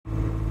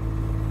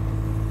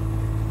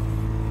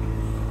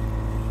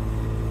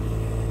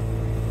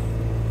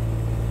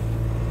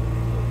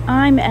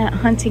I'm at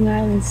Hunting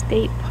Island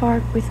State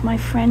Park with my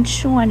friend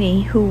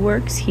Shawnee, who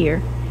works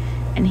here,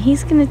 and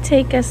he's going to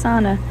take us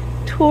on a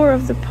tour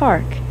of the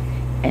park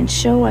and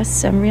show us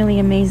some really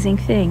amazing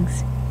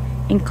things,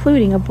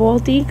 including a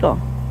bald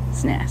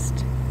eagle's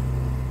nest.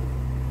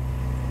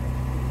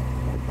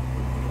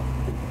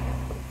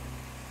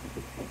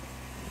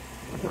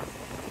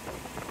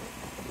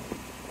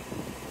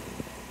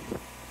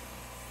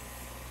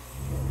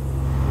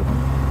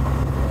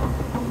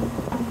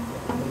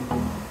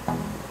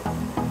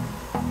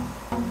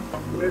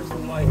 Where's the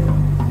light?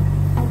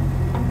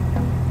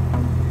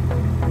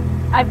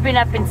 I've been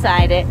up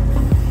inside it.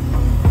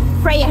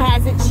 Freya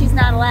has it, she's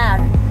not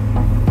allowed.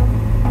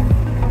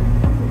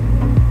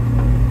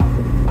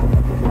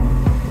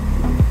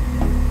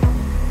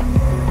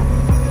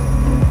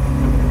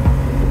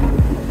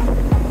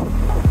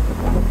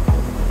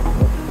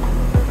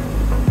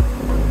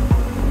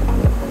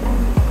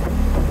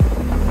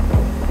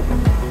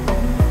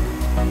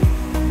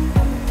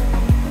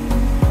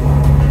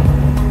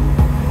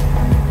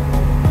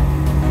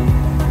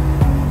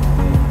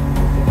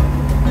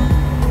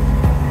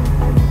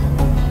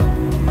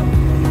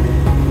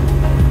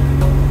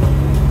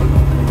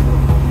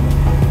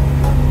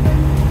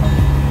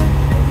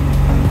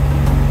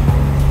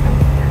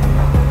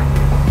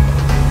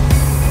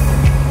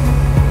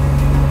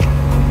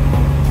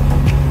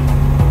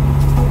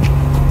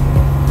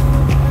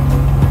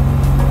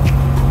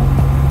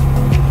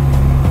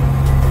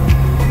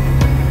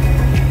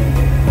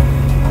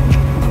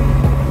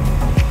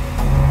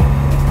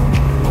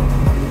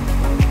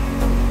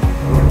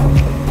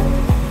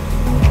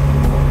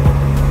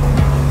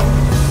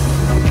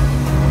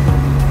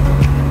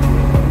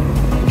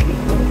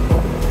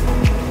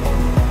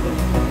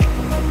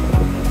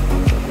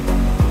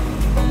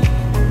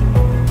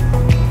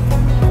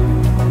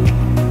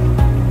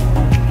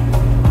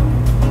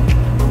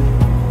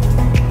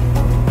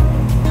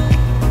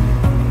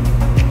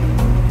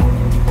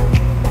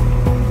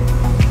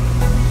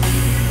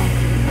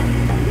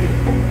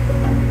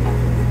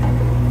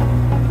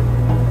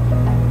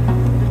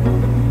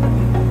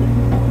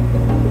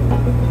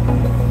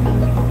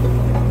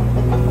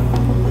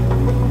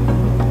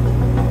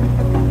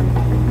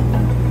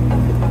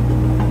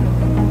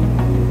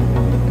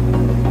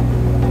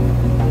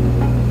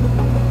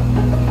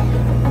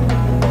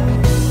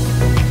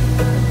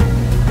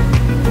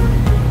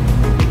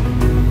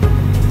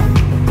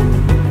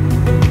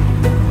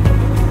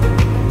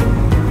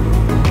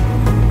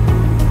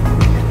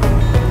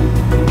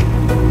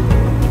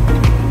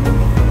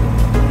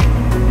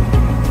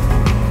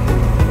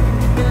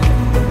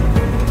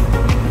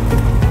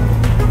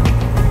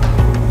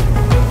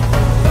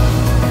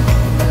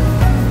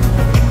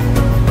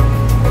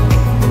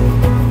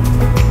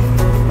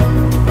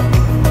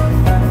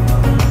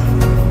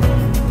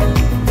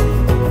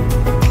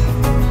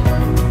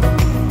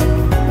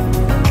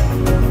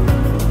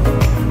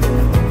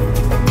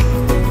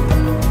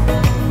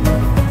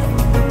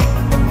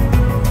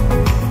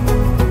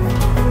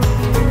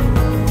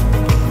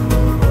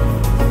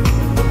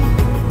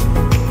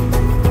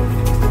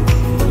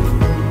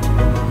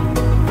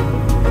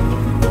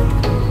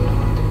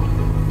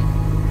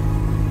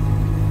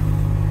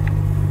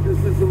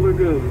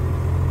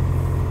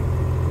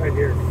 Right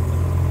here.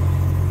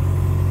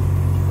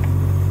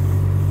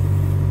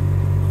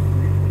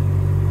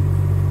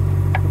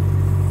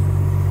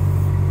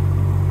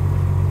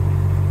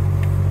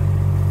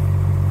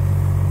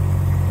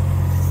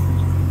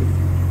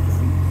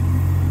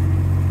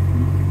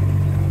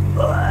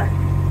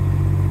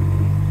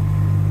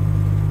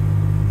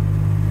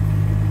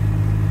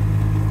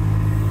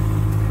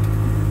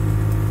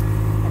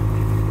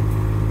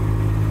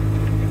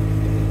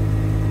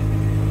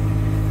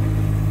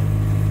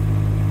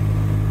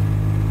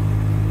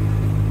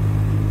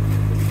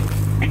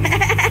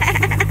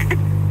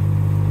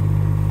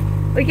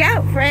 Look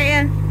out,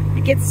 Freya.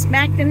 You get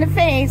smacked in the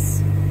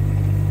face.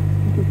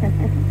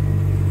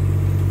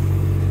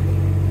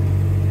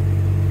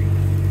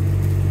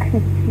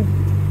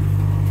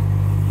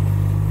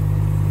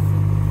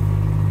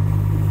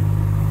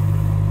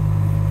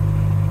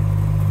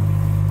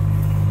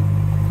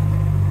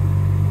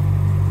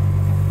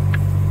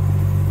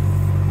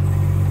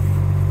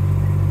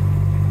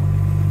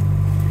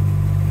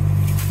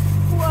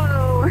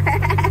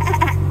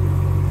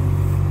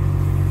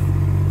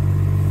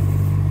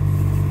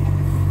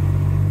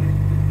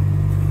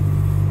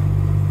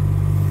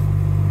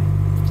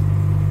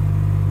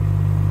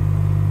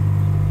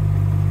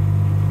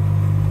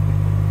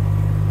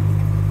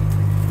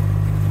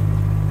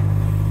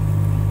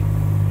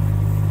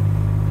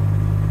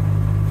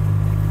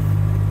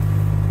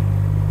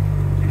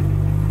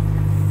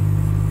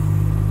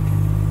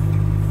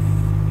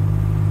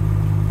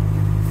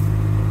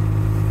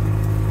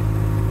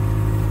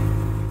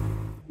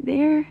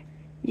 There,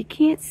 you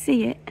can't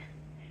see it.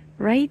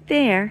 Right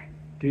there.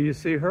 Do you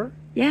see her?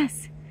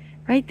 Yes.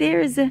 Right there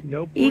is a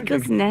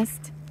eagle's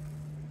nest.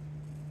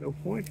 No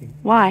pointing.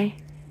 Why?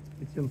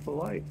 It's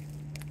impolite.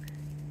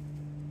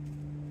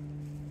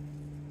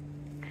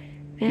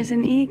 There's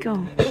an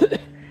eagle,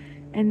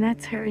 and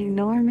that's her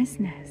enormous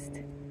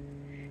nest.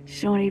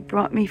 Shawnee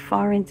brought me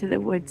far into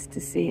the woods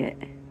to see it.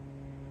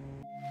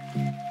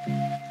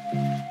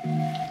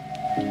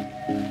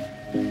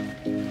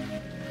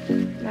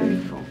 Very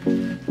cool.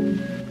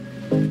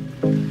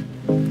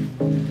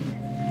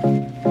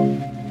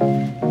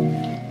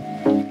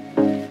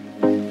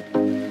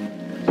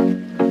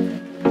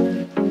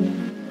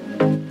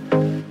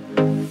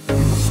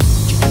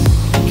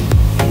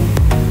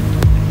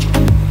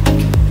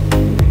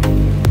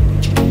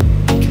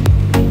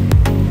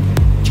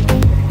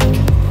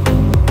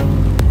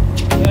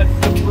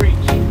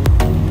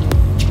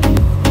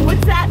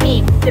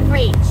 The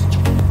breach.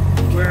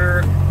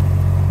 Where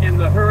in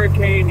the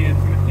hurricane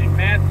in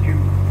Matthew,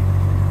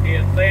 the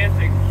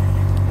Atlantic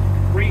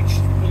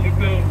reached the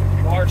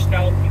lagoon, washed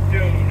out the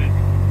dune, and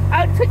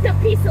Oh, took a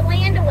piece of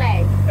land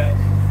away.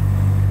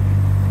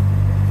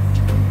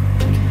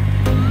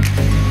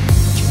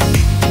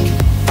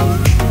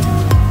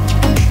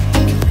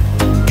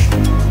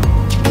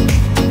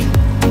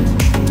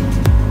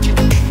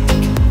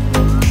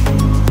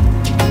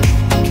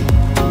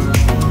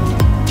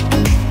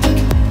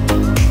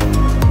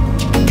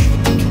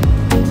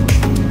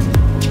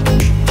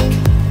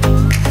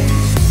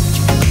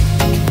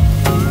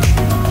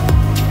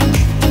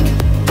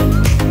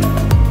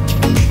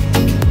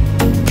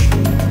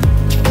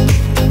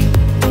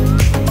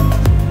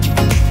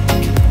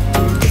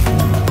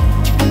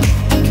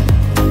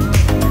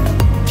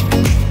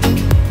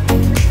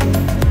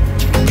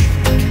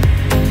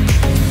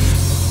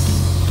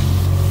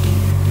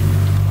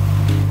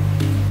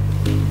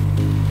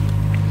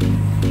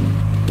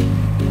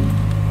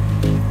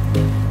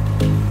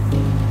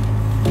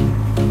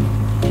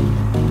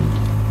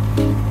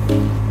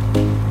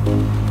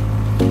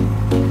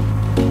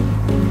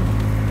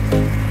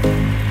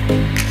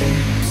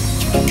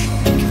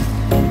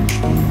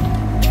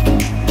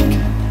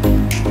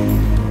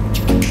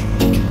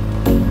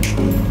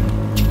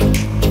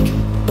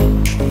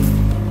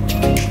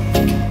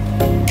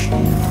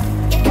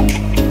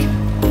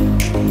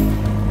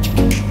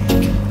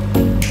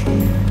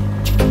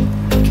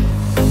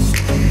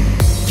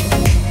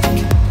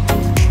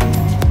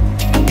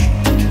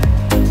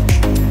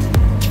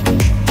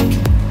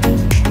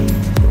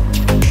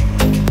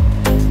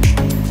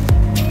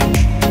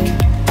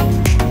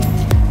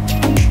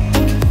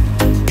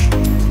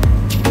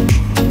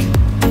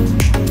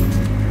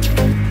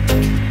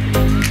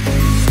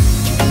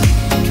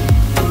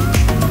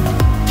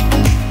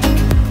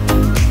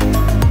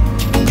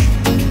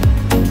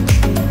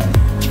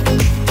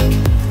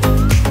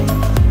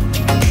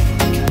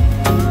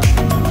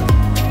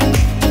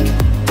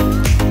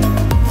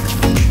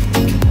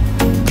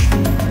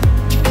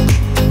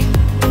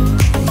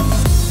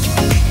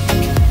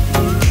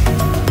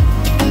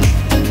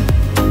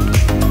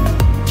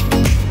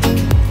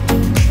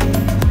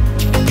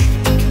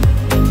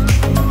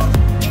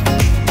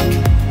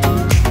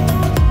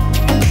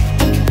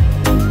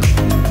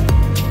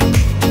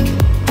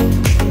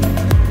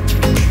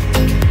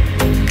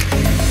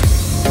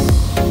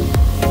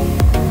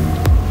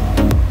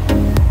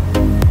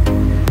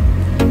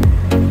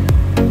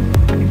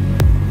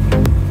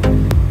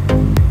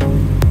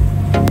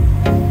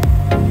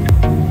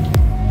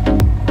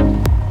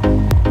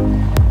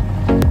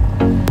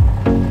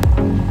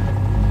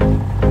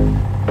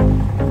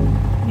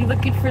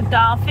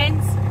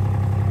 Dolphins?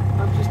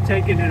 I'm just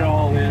taking it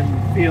all in,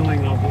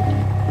 feeling of it.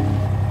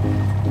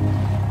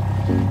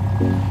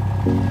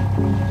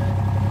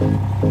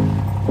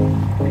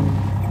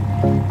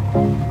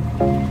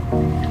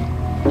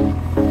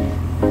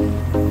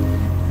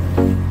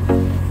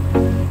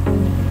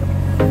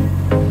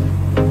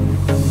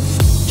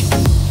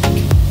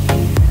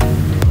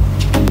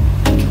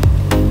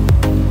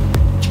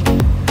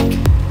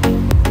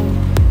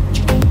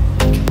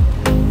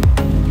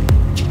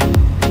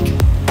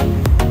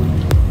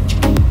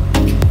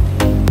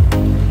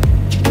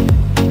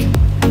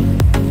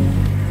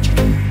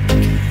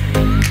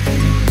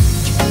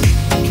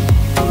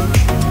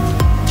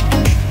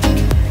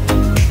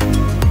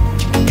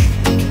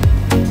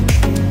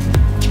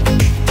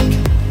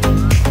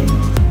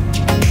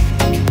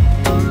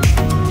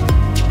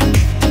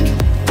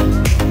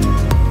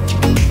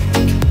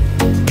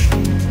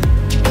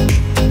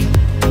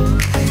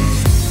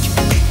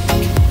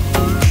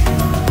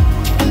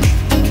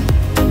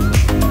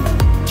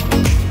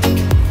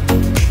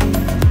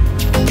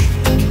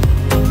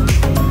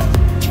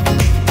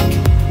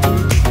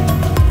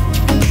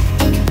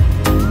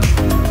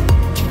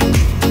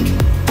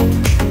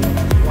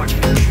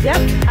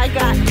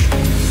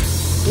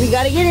 We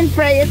gotta get in,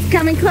 Frey. It's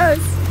coming close.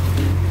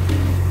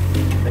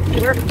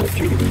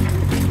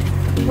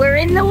 We're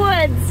in the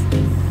woods.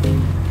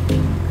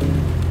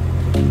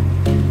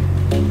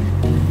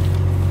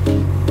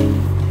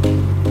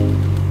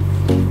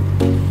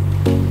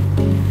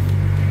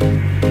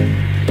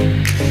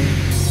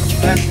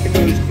 That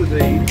goes to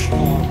the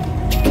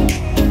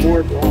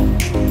boardwalk.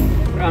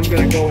 I'm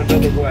going to go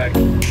another way.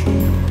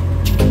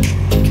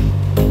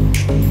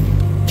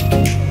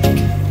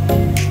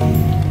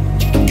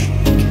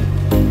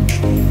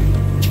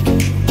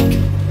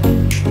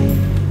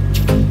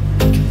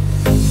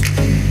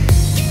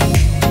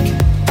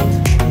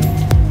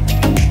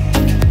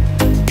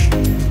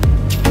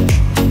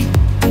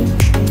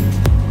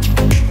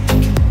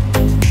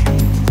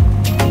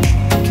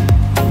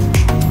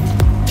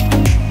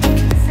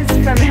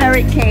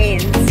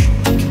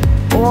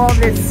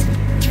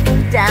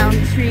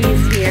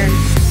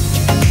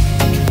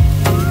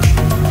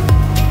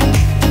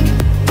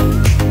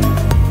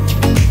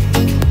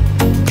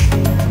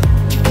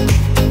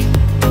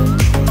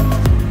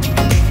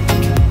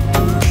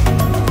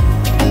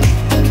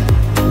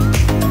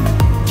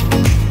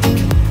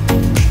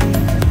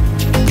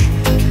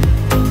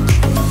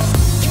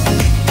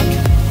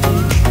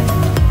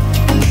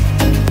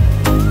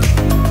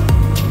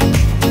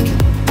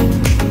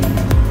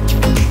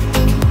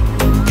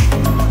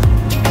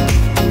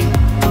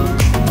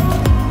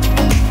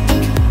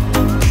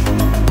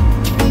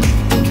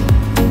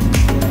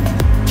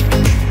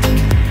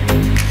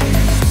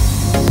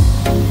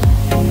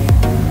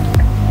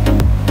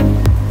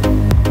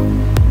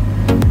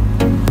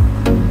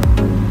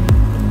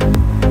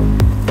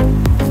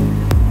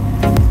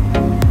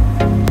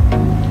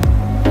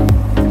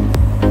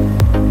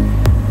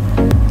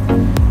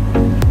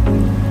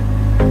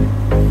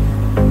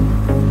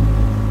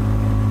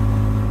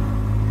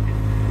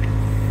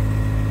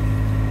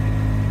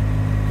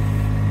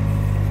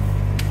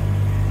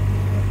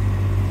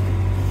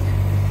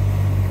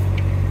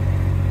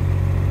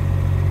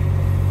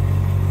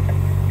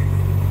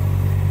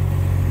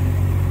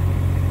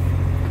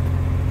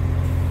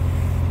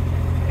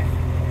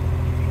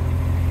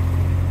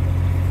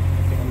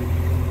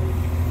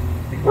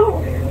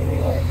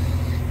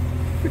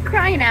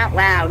 crying out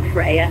loud,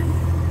 Freya.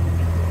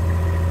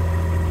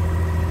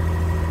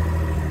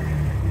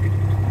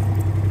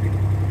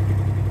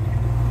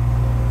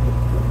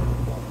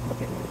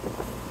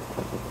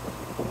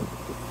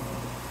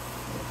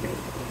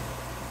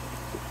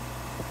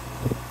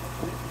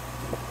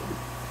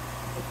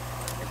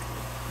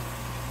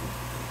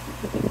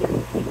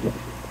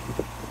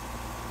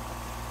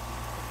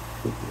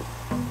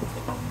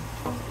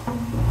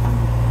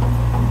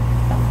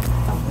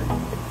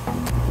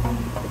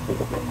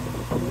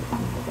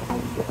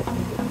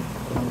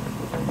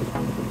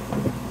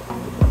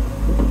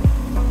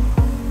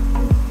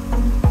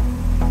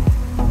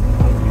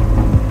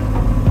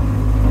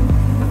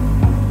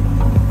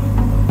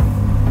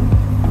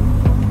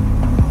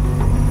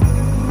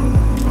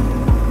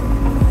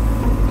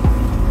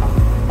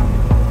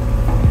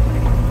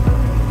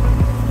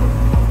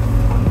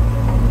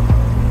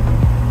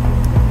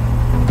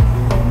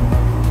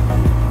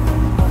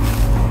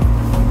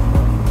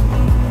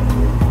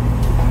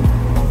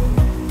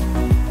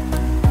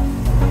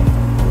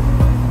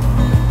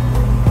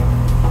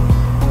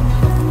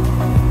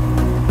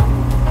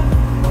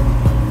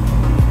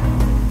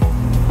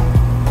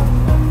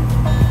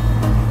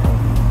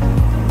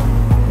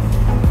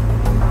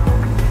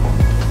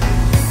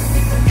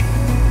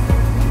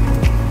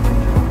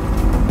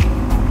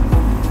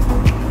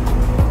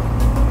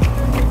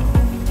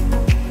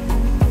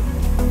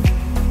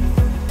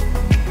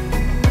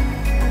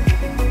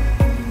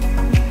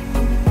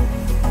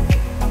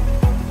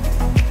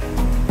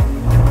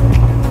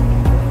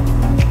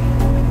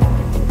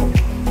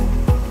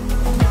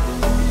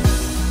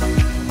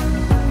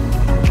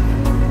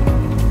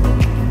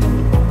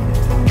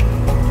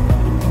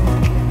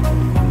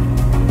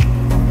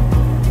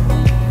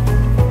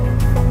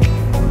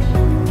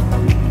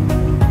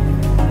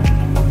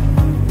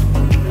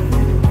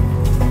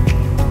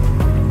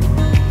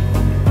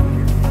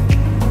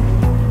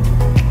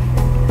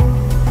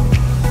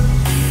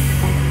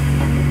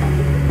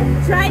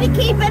 Try to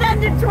keep it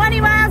under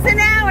 20 miles an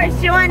hour,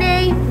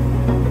 Shawnee.